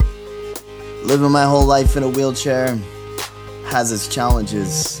Living my whole life in a wheelchair has its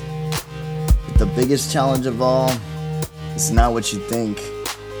challenges. But the biggest challenge of all is not what you think.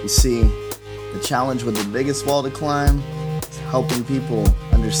 You see, the challenge with the biggest wall to climb is helping people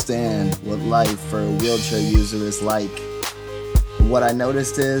understand what life for a wheelchair user is like. What I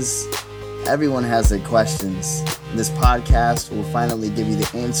noticed is everyone has their questions. This podcast will finally give you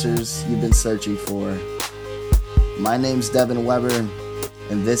the answers you've been searching for. My name's Devin Weber,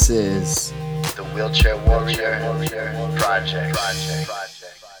 and this is the Wheelchair Warrior Project.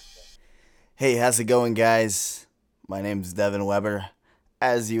 Hey, how's it going, guys? My name's Devin Weber,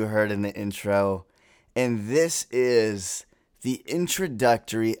 as you heard in the intro, and this is the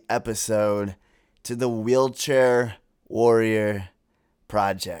introductory episode to the Wheelchair Warrior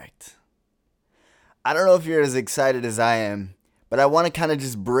Project. I don't know if you're as excited as I am, but I want to kind of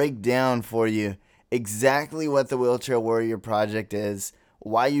just break down for you exactly what the Wheelchair Warrior Project is,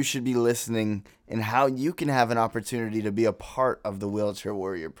 why you should be listening, and how you can have an opportunity to be a part of the Wheelchair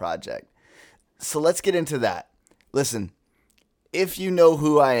Warrior Project. So let's get into that. Listen, if you know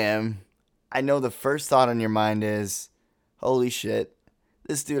who I am, I know the first thought on your mind is, holy shit,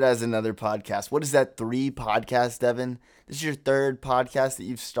 this dude has another podcast. What is that, 3 podcasts, Devin? This is your 3rd podcast that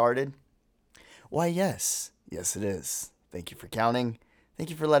you've started? Why, yes. Yes, it is. Thank you for counting.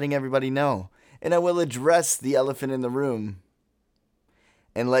 Thank you for letting everybody know. And I will address the elephant in the room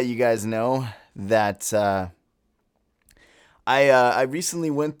and let you guys know that I recently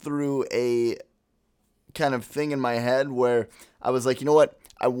went through a kind of thing in my head where I was like, you know what?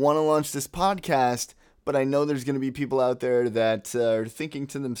 I want to launch this podcast, but I know there's going to be people out there that are thinking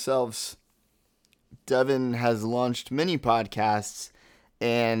to themselves, Devin has launched many podcasts,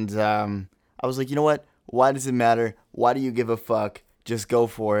 and I was like, you know what? Why does it matter? Why do you give a fuck? Just go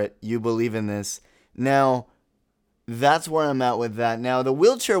for it. You believe in this. Now, that's where I'm at with that. Now, the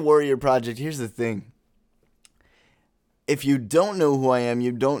Wheelchair Warrior Project, here's the thing. If you don't know who I am,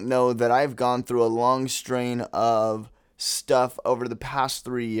 you don't know that I've gone through a long strain of stuff over the past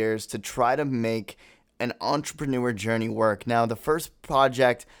 3 years to try to make an entrepreneur journey work. Now, the first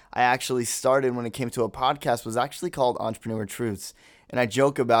project I actually started when it came to a podcast was actually called Entrepreneur Truths. And I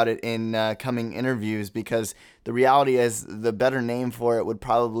joke about it in coming interviews because the reality is the better name for it would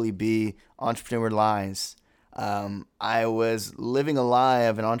probably be Entrepreneur Lies. I was living a lie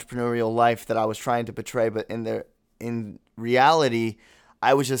of an entrepreneurial life that I was trying to portray, but in reality,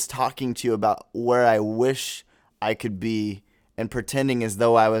 I was just talking to you about where I wish I could be and pretending as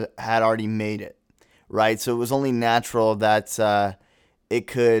though I had already made it, right? So it was only natural that it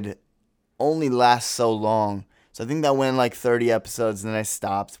could only last so long. So I think that went like 30 episodes, and then I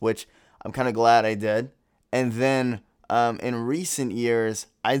stopped, which I'm kind of glad I did. And then in recent years,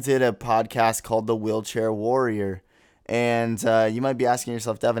 I did a podcast called The Wheelchair Warrior. And you might be asking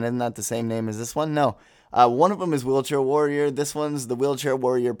yourself, Devin, isn't that the same name as this one? No. One of them is Wheelchair Warrior. This one's The Wheelchair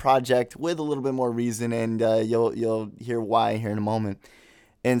Warrior Project with a little bit more reason, and you'll hear why here in a moment.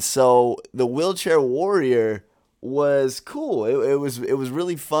 And so The Wheelchair Warrior was cool. It was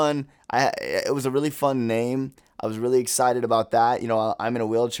really fun. It was a really fun name. I was really excited about that. You know, I'm in a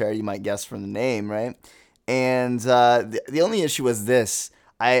wheelchair, you might guess from the name, right? And the only issue was this.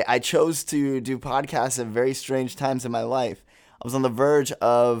 I chose to do podcasts at very strange times in my life. I was on the verge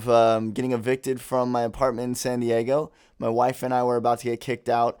of getting evicted from my apartment in San Diego. My wife and I were about to get kicked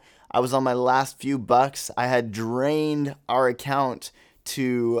out. I was on my last few bucks. I had drained our account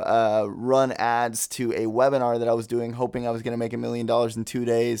to run ads to a webinar that I was doing, hoping I was going to make $1 million in 2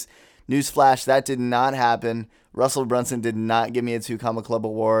 days. Newsflash, that did not happen. Russell Brunson did not give me a 2 Comma Club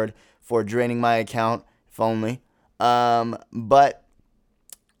award for draining my account, if only. But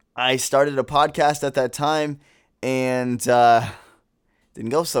I started a podcast at that time, and didn't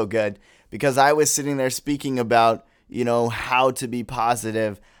go so good because I was sitting there speaking about, you know, how to be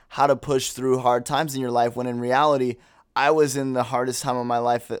positive, how to push through hard times in your life, when in reality, I was in the hardest time of my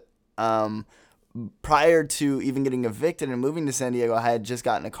life. Prior to even getting evicted and moving to San Diego, I had just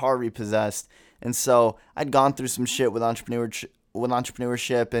gotten a car repossessed. And so I'd gone through some shit with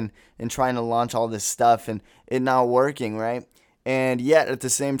entrepreneurship and trying to launch all this stuff and it not working, right? And yet at the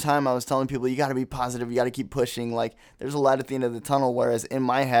same time, I was telling people, you got to be positive. You got to keep pushing. Like, there's a light at the end of the tunnel. Whereas in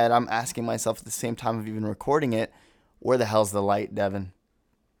my head, I'm asking myself at the same time of even recording it, where the hell's the light, Devin?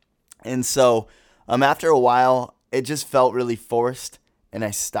 And so after a while, it just felt really forced and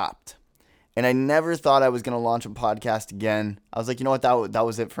I stopped. And I never thought I was going to launch a podcast again. I was like, you know what, that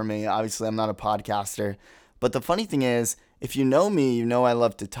was it for me. Obviously, I'm not a podcaster. But the funny thing is, if you know me, you know I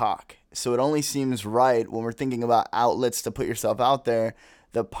love to talk. So it only seems right when we're thinking about outlets to put yourself out there,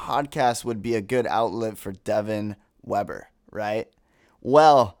 the podcast would be a good outlet for Devin Weber, right?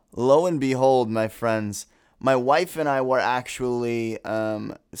 Well, lo and behold, my friends, my wife and I were actually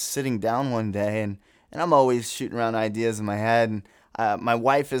sitting down one day, and I'm always shooting around ideas in my head. And my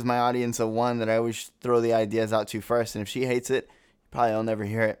wife is my audience of one that I always throw the ideas out to first. And if she hates it, probably I'll never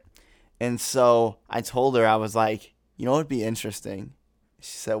hear it. And so I told her, I was like, you know what would be interesting?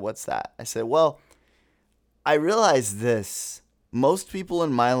 She said, what's that? I said, well, I realize this. Most people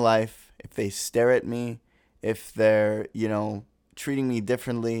in my life, if they stare at me, if they're, treating me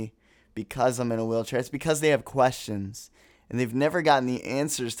differently because I'm in a wheelchair, it's because they have questions. And they've never gotten the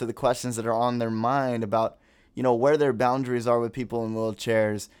answers to the questions that are on their mind about, where their boundaries are with people in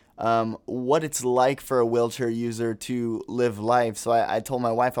wheelchairs, what it's like for a wheelchair user to live life. So I told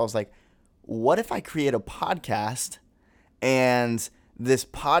my wife, I was like, what if I create a podcast and this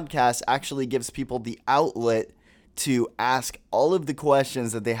podcast actually gives people the outlet to ask all of the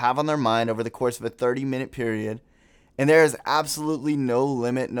questions that they have on their mind over the course of a 30-minute period. And there is absolutely no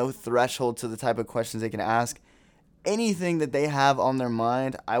limit, no threshold to the type of questions they can ask. Anything that they have on their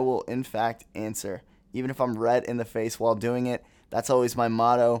mind, I will in fact answer. Even if I'm red in the face while doing it, that's always my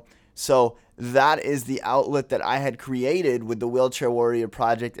motto. So that is the outlet that I had created with the Wheelchair Warrior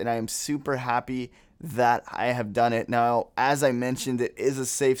Project, and I am super happy that I have done it. Now, as I mentioned, it is a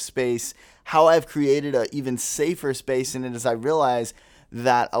safe space. How I've created an even safer space in it is I realize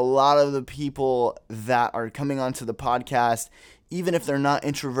that a lot of the people that are coming onto the podcast, even if they're not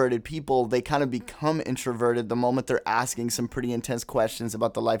introverted people, they kind of become introverted the moment they're asking some pretty intense questions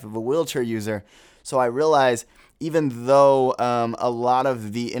about the life of a wheelchair user. So I realize even though a lot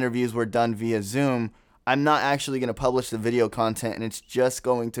of the interviews were done via Zoom, I'm not actually going to publish the video content, and it's just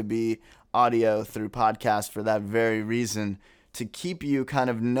going to be audio through podcast for that very reason, to keep you kind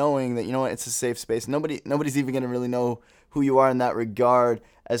of knowing that, it's a safe space. Nobody's even going to really know who you are in that regard,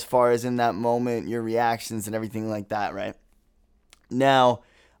 as far as in that moment, your reactions and everything like that, right? Now,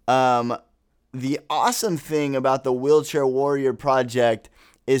 the awesome thing about the Wheelchair Warrior Project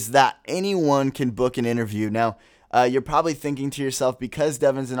is that anyone can book an interview. Now, you're probably thinking to yourself, because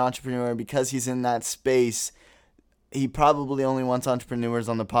Devin's an entrepreneur, because he's in that space, he probably only wants entrepreneurs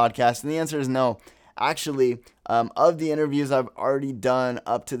on the podcast. And the answer is no. Actually, of the interviews I've already done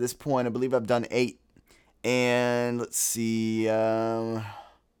up to this point, I believe I've done 8. And let's see, 1,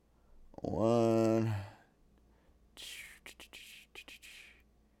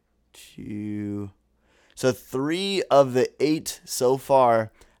 2. So 3 of the 8 so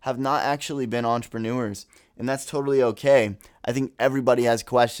far have not actually been entrepreneurs. And that's totally okay. I think everybody has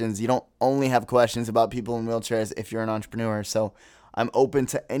questions. You don't only have questions about people in wheelchairs if you're an entrepreneur. So I'm open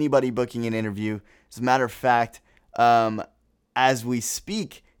to anybody booking an interview. As a matter of fact, as we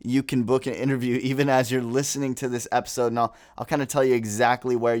speak, you can book an interview even as you're listening to this episode. And I'll kind of tell you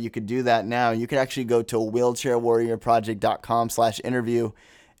exactly where you could do that now. You can actually go to wheelchairwarriorproject.com/interview,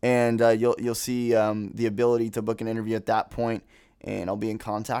 and you'll see the ability to book an interview at that point. And I'll be in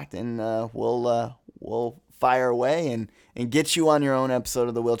contact, and we'll fire away and get you on your own episode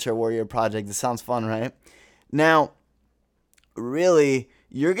of the Wheelchair Warrior Project. This sounds fun, right? Now, really,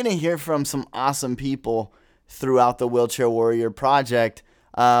 you're going to hear from some awesome people throughout the Wheelchair Warrior Project.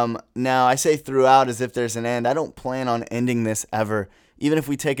 Now, I say throughout as if there's an end. I don't plan on ending this ever. Even if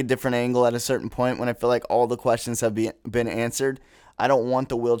we take a different angle at a certain point when I feel like all the questions have been answered, I don't want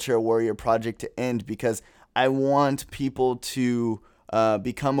the Wheelchair Warrior Project to end, because I want people to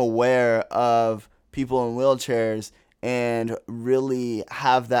become aware of people in wheelchairs and really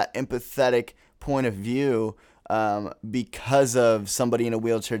have that empathetic point of view because of somebody in a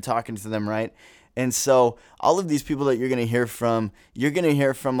wheelchair talking to them, right? And so all of these people that you're going to hear from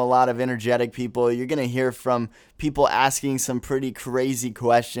a lot of energetic people. You're going to hear from people asking some pretty crazy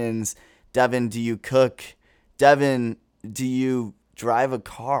questions. Devin, do you cook? Devin, do you drive a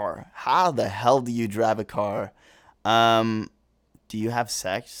car? How the hell do you drive a car? Do you have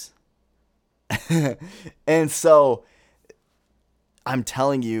sex? And so I'm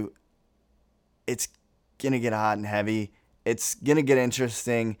telling you, it's going to get hot and heavy. It's going to get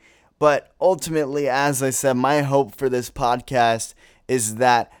interesting. But ultimately, as I said, my hope for this podcast is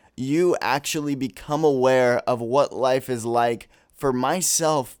that you actually become aware of what life is like. For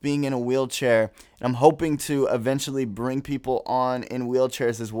myself, being in a wheelchair, and I'm hoping to eventually bring people on in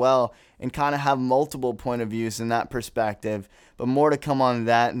wheelchairs as well and kind of have multiple point of views in that perspective. But more to come on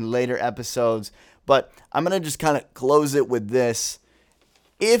that in later episodes. But I'm going to just kind of close it with this.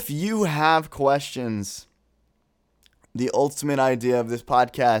 If you have questions, the ultimate idea of this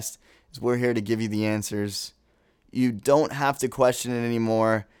podcast is we're here to give you the answers. You don't have to question it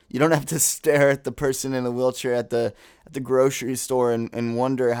anymore. You don't have to stare at the person in the wheelchair at the grocery store and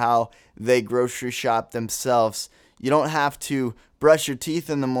wonder how they grocery shop themselves. You don't have to brush your teeth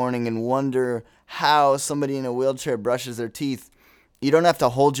in the morning and wonder how somebody in a wheelchair brushes their teeth. You don't have to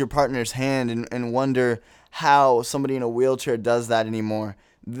hold your partner's hand and wonder how somebody in a wheelchair does that anymore.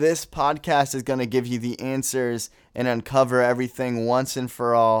 This podcast is going to give you the answers and uncover everything once and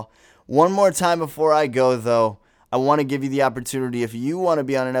for all. One more time before I go, though, I want to give you the opportunity. If you want to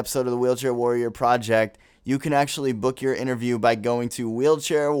be on an episode of the Wheelchair Warrior Project, you can actually book your interview by going to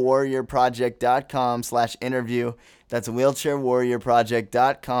wheelchairwarriorproject.com/interview. That's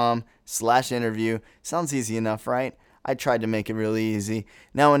wheelchairwarriorproject.com/interview. Sounds easy enough, right? I tried to make it really easy.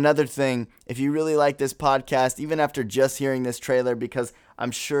 Now, another thing, if you really like this podcast, even after just hearing this trailer, because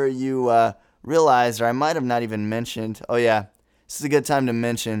I'm sure you realized, or I might have not even mentioned, oh yeah, this is a good time to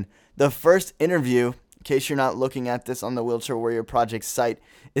mention, the first interview, in case you're not looking at this on the Wheelchair Warrior Project site,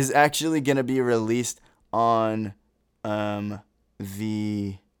 is actually going to be released on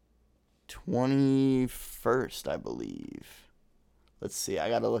the 21st, I believe. Let's see, I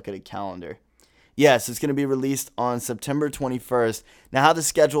got to look at a calendar. Yes, it's going to be released on September 21st. Now, how the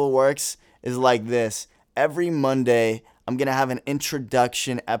schedule works is like this. Every Monday, I'm going to have an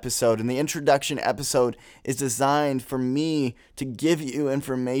introduction episode. And the introduction episode is designed for me to give you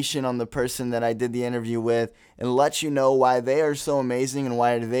information on the person that I did the interview with and let you know why they are so amazing and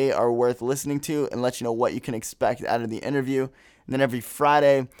why they are worth listening to and let you know what you can expect out of the interview. And then every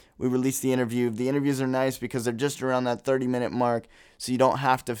Friday, we release the interview. The interviews are nice because they're just around that 30-minute mark, so you don't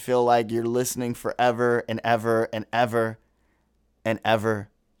have to feel like you're listening forever and ever and ever and ever.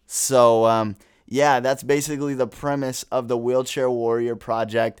 So, yeah, that's basically the premise of the Wheelchair Warrior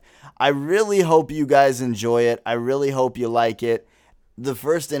Project. I really hope you guys enjoy it. I really hope you like it. The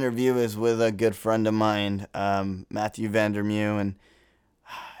first interview is with a good friend of mine, Matthew Vandermew, and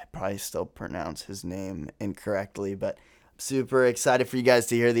I probably still pronounce his name incorrectly, but super excited for you guys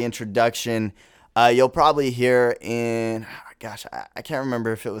to hear the introduction. You'll probably hear in, I can't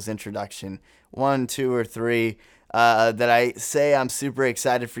remember if it was introduction 1, 2, or 3, that I say I'm super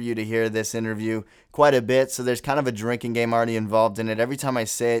excited for you to hear this interview quite a bit. So there's kind of a drinking game already involved in it. Every time I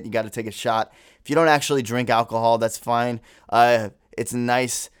say it, you got to take a shot. If you don't actually drink alcohol, that's fine. It's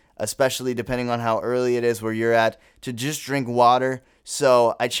nice, especially depending on how early it is where you're at, to just drink water.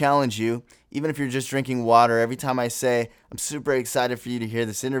 So I challenge you, even if you're just drinking water, every time I say, I'm super excited for you to hear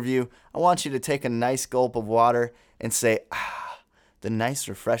this interview, I want you to take a nice gulp of water and say, the nice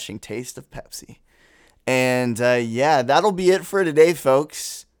refreshing taste of Pepsi. And yeah, that'll be it for today,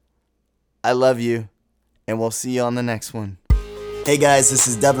 folks. I love you, and we'll see you on the next one. Hey guys, this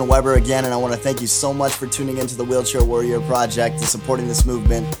is Devin Weber again, and I want to thank you so much for tuning into the Wheelchair Warrior Project and supporting this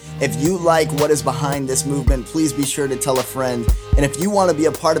movement. If you like what is behind this movement, please be sure to tell a friend. And if you want to be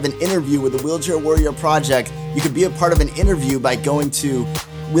a part of an interview with the Wheelchair Warrior Project, you could be a part of an interview by going to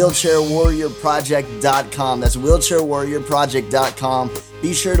wheelchairwarriorproject.com. That's wheelchairwarriorproject.com.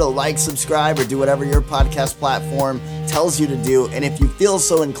 Be sure to like, subscribe, or do whatever your podcast platform tells you to do. And if you feel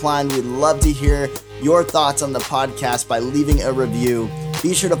so inclined, we'd love to hear your thoughts on the podcast by leaving a review.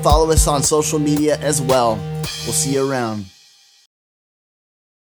 Be sure to follow us on social media as well. We'll see you around.